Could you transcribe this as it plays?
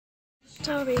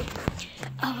story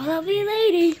of a lovely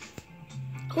lady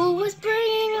who was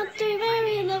bringing up three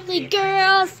very lovely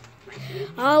girls.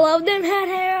 All of them had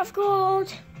hair of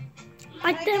gold,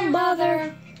 like their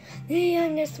mother, the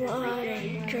youngest one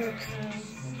in girls.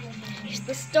 Here's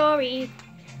the story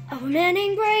of a man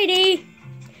named Grady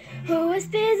who was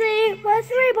busy with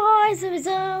three boys of his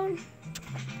own.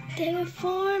 They were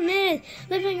four men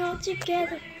living all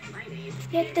together,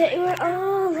 yet they were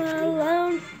all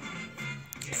alone.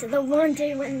 So the one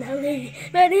day when the lady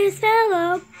met his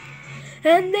fellow,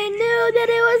 and they knew that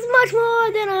it was much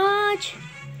more than a hunch,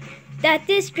 that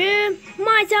this group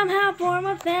might somehow form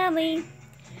a family.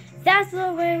 That's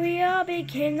the way we all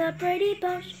became the Brady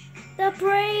Bunch. The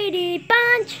Brady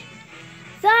Bunch.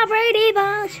 The Brady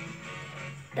Bunch.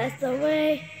 That's the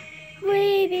way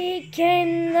we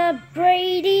became the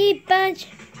Brady Bunch.